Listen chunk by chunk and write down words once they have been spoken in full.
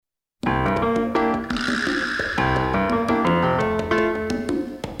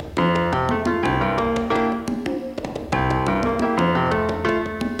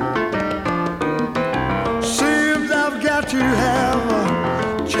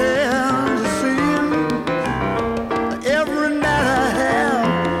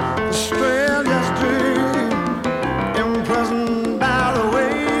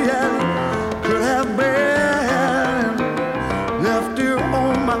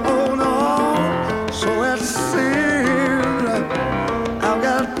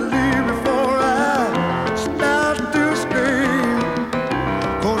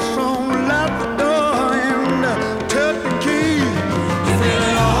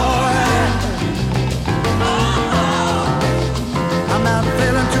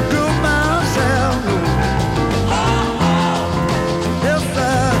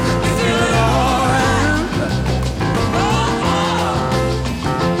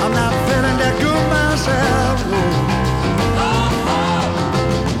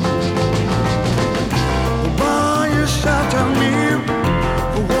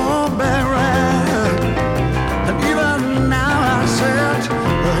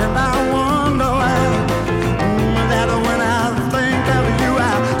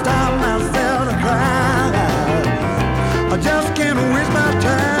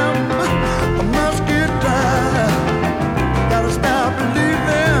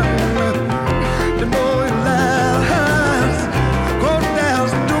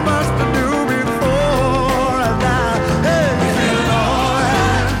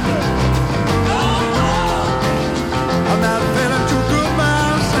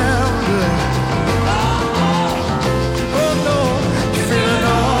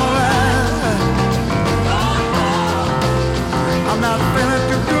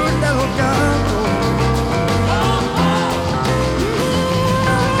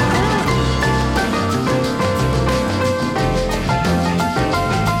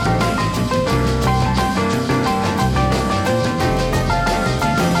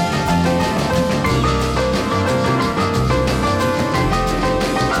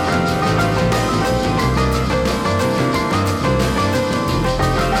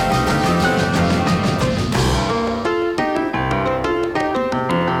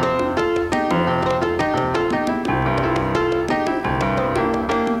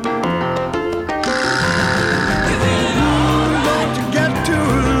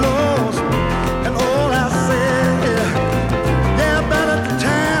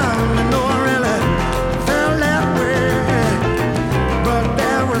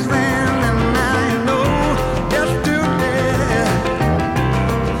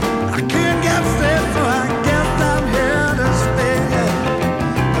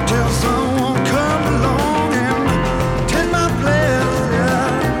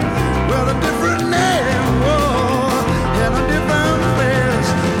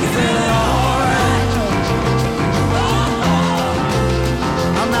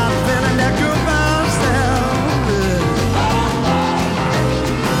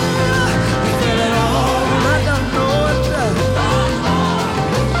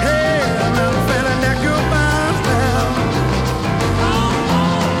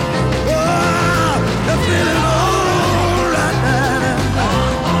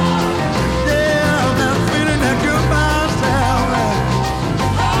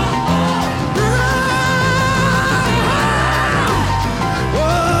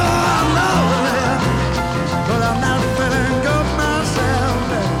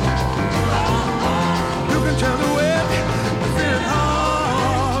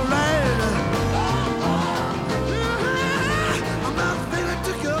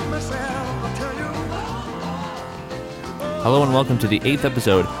Hello and welcome to the 8th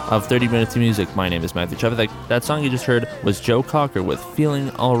episode of 30 Minutes of Music. My name is Matthew Trevithick. That song you just heard was Joe Cocker with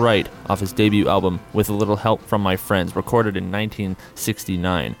Feeling Alright off his debut album With a Little Help from My Friends, recorded in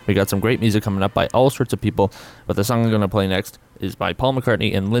 1969. We got some great music coming up by all sorts of people, but the song I'm going to play next is by Paul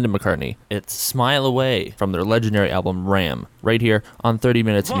McCartney and Linda McCartney. It's Smile Away from their legendary album Ram, right here on 30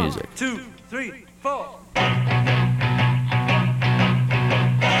 Minutes of Music. 1, 2, 3, 4.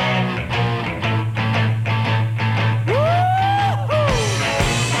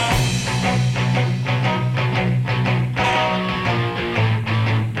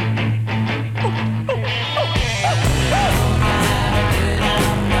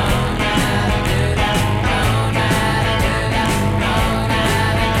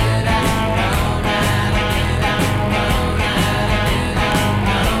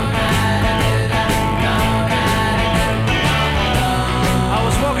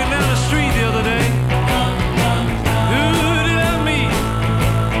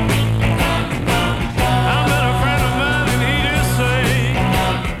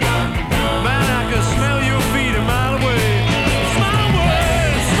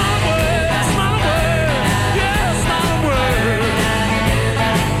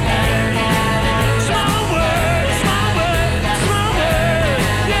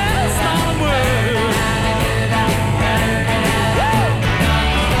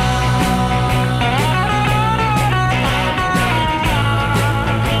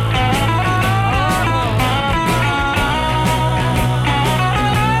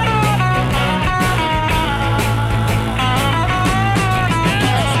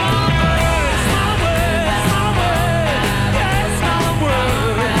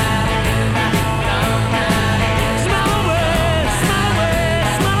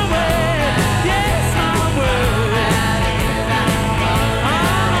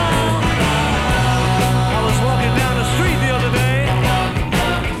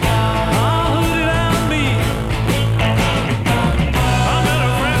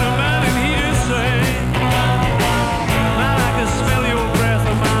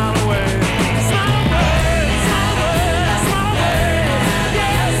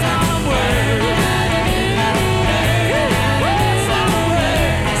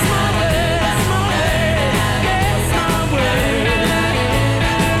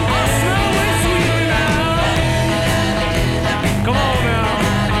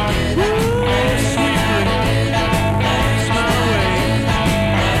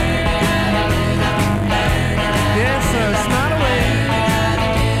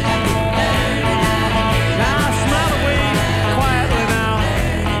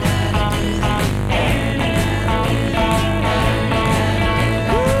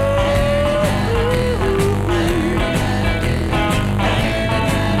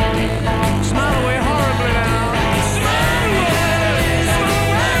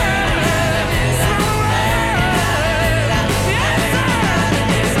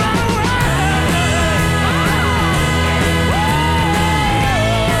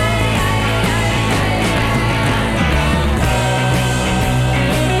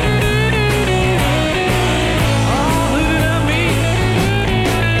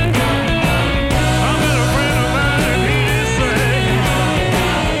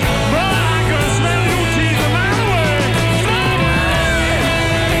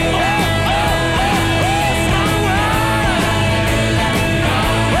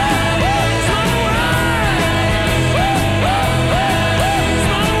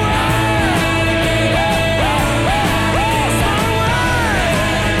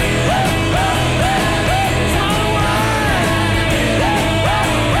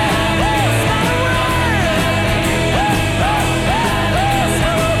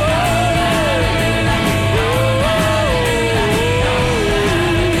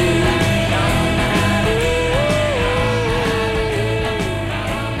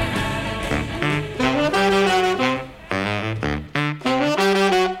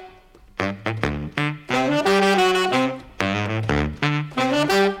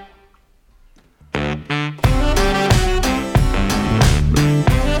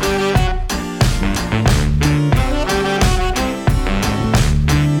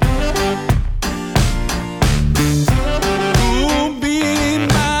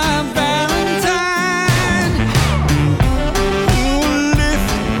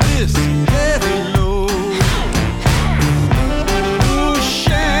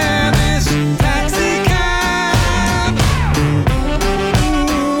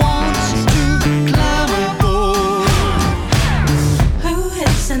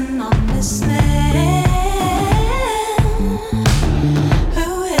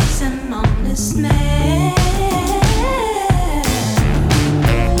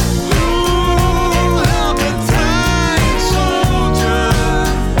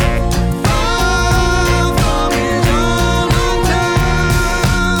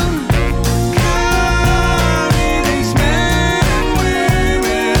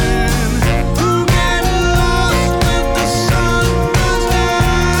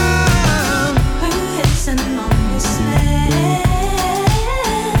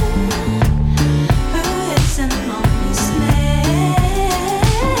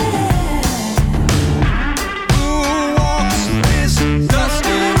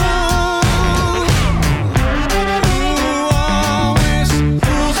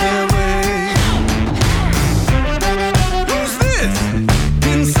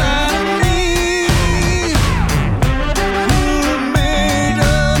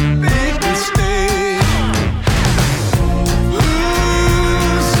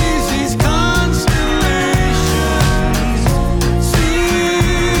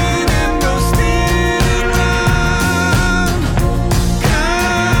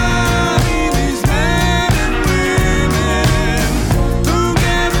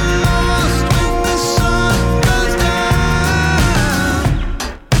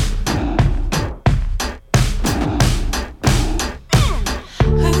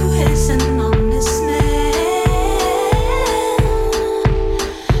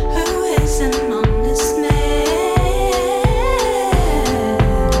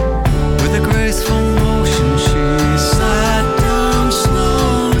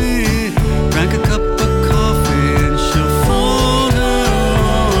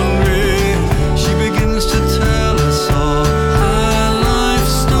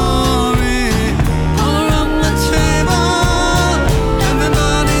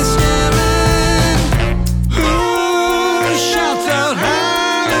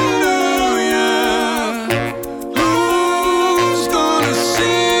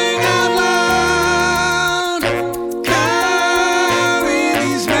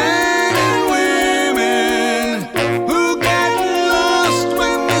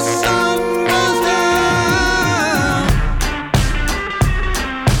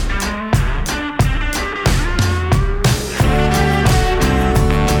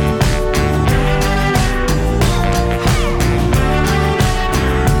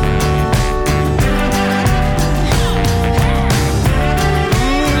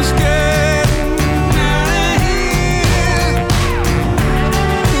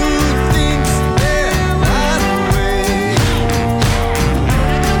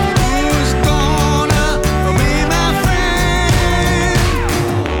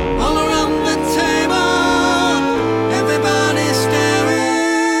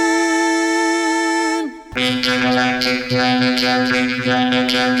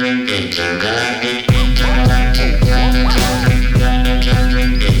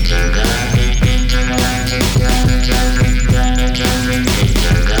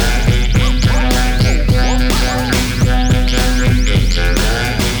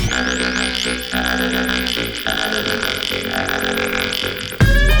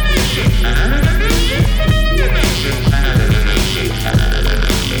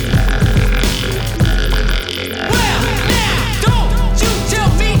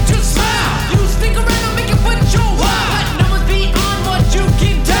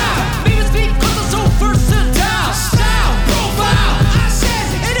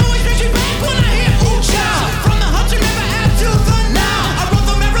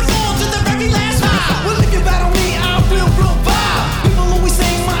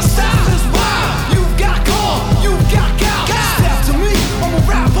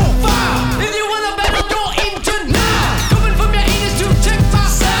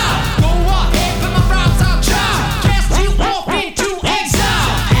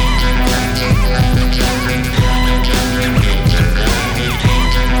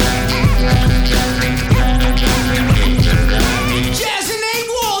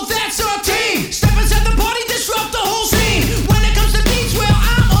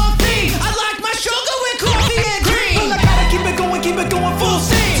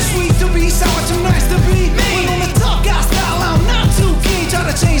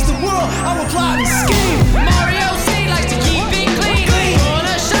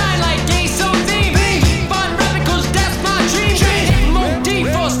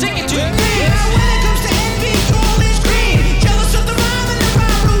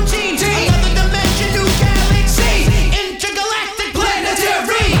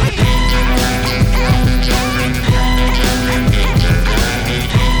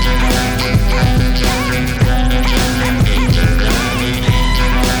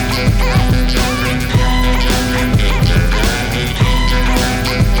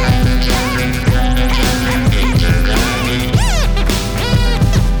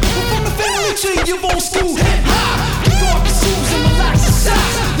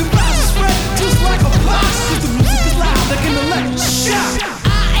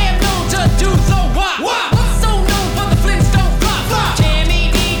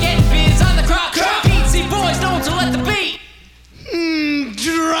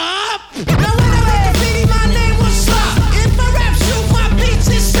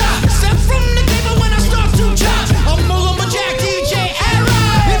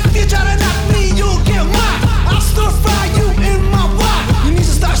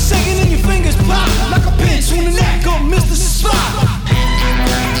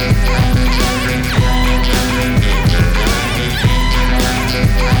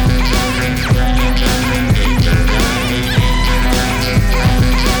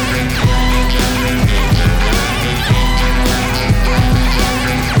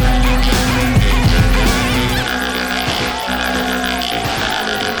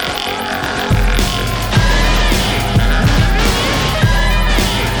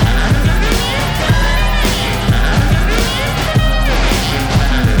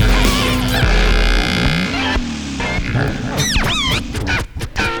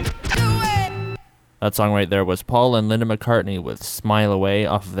 That song right there was Paul and Linda McCartney with Smile Away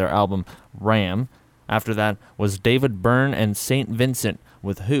off of their album Ram. After that was David Byrne and St. Vincent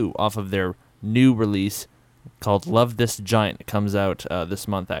with Who off of their new release called Love This Giant. It comes out this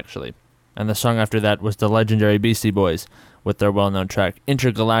month, actually. And the song after that was the legendary Beastie Boys with their well-known track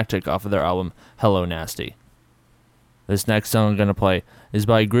Intergalactic off of their album Hello Nasty. This next song I'm going to play is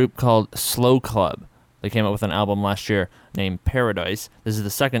by a group called Slow Club. They came out with an album last year named Paradise. This is the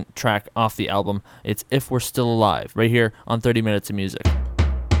second track off the album. It's If We're Still Alive, right here on 30 Minutes of Music.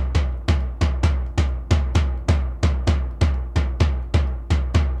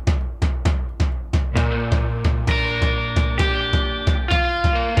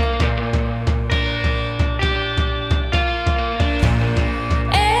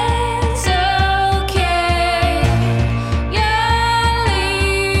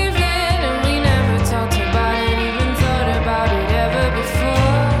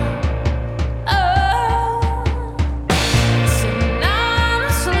 Tonight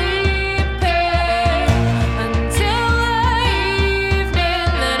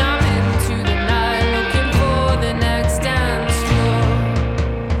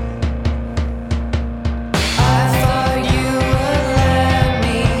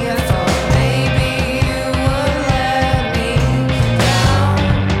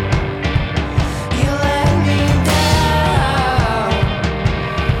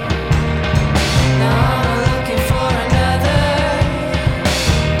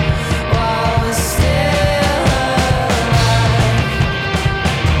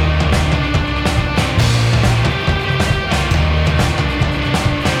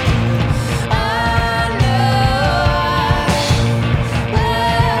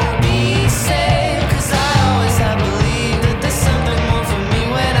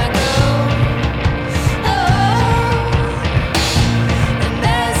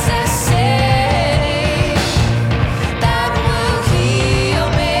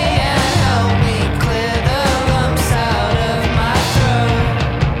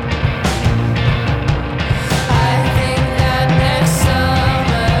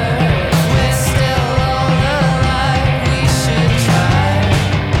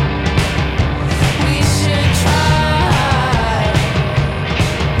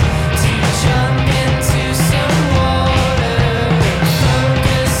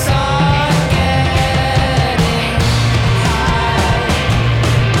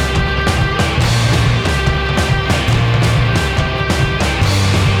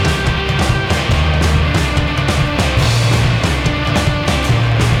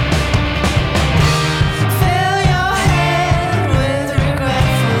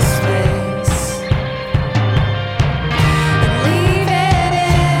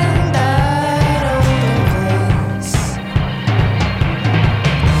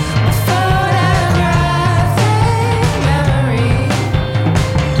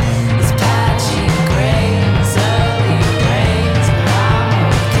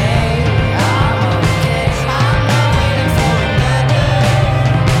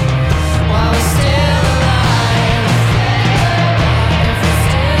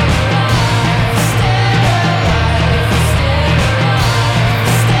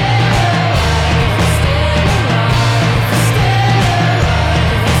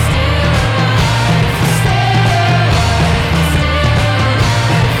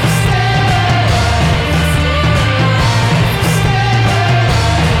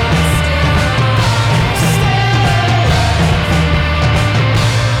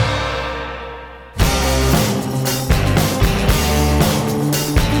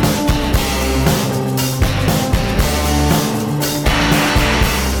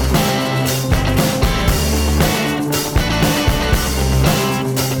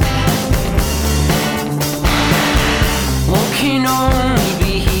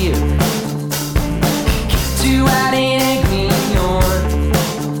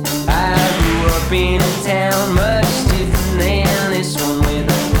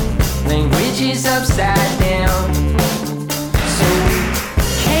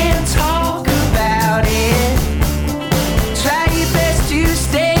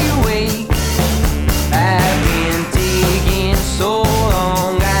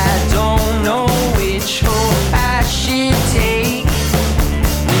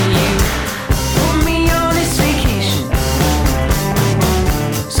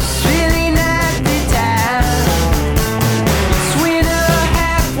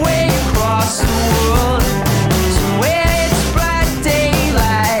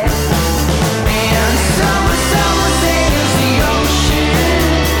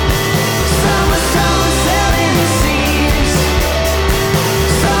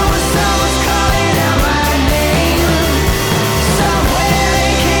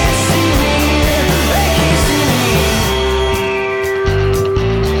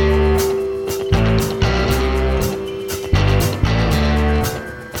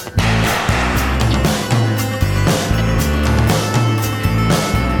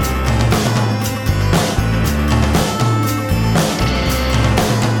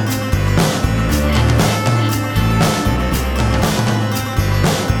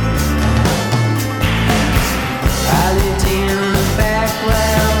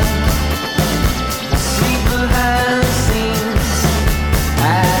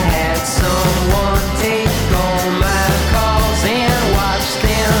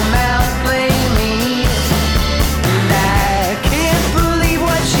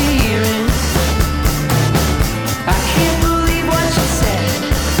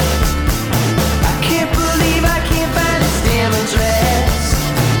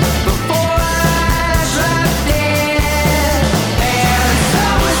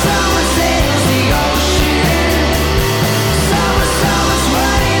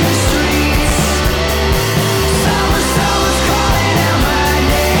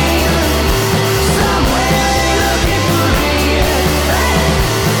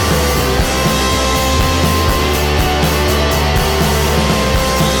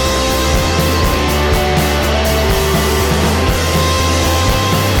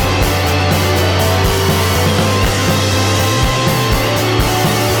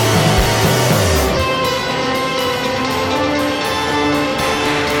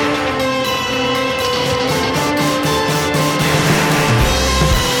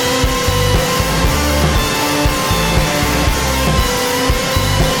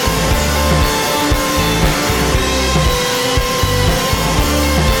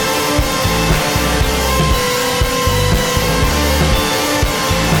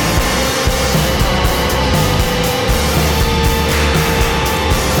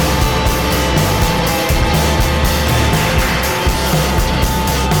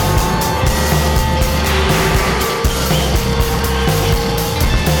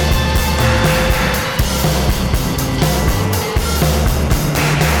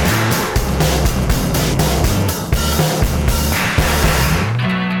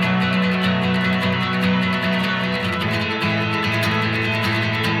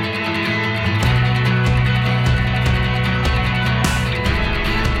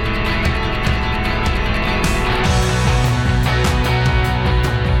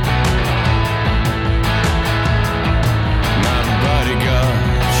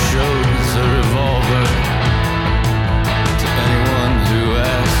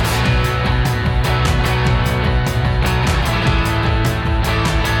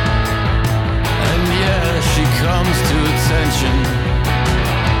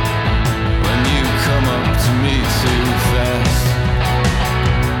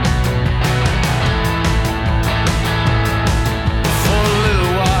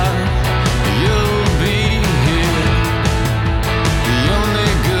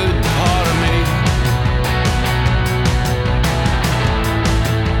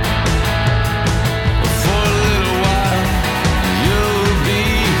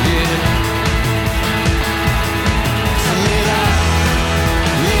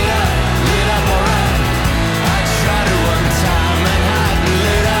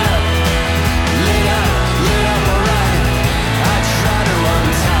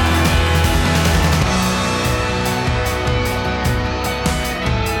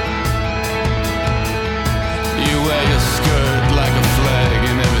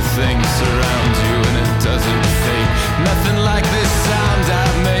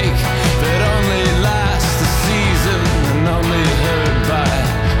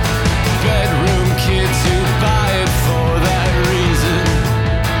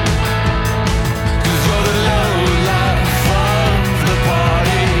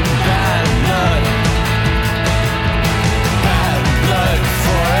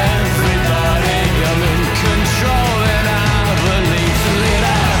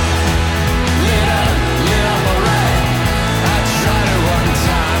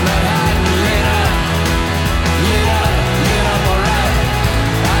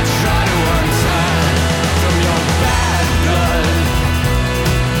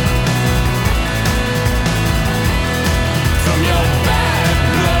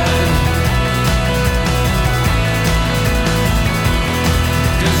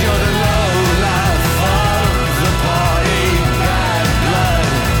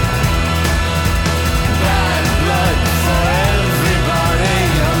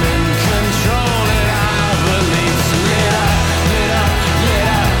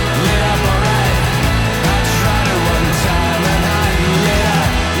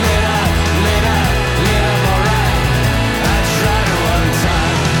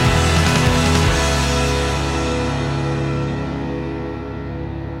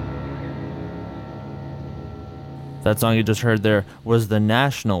That song you just heard there was The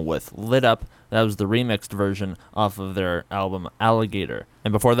National with Lit Up. That was the remixed version off of their album Alligator.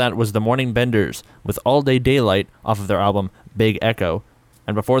 And before that was The Morning Benders with All Day Daylight off of their album Big Echo.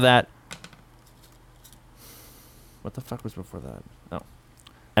 And before that... What the fuck was before that? Oh.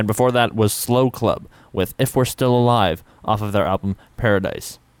 And before that was Slow Club with If We're Still Alive off of their album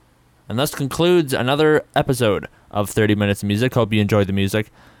Paradise. And thus concludes another episode of 30 Minutes of Music. Hope you enjoyed the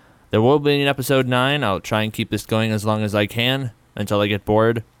music. There will be an episode 9. I'll try and keep this going as long as I can until I get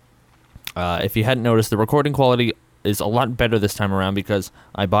bored. If you hadn't noticed, the recording quality is a lot better this time around because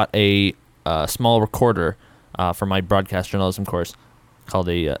I bought a small recorder for my broadcast journalism course called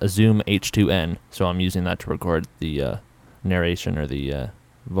a Zoom H2N. So I'm using that to record the narration or the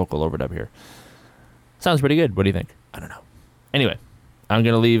vocal overdub here. Sounds pretty good. What do you think? I don't know. Anyway, I'm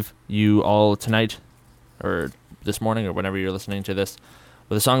going to leave you all tonight or this morning or whenever you're listening to this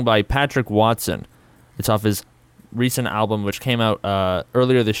with a song by Patrick Watson. It's off his recent album, which came out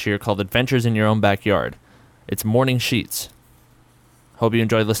earlier this year, called Adventures in Your Own Backyard. It's Morning Sheets. Hope you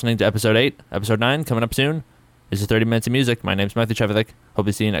enjoyed listening to Episode 8. Episode 9 coming up soon. This is 30 Minutes of Music. My name's Matthew Chevithick. Hope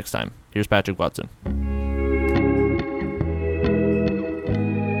to see you next time. Here's Patrick Watson.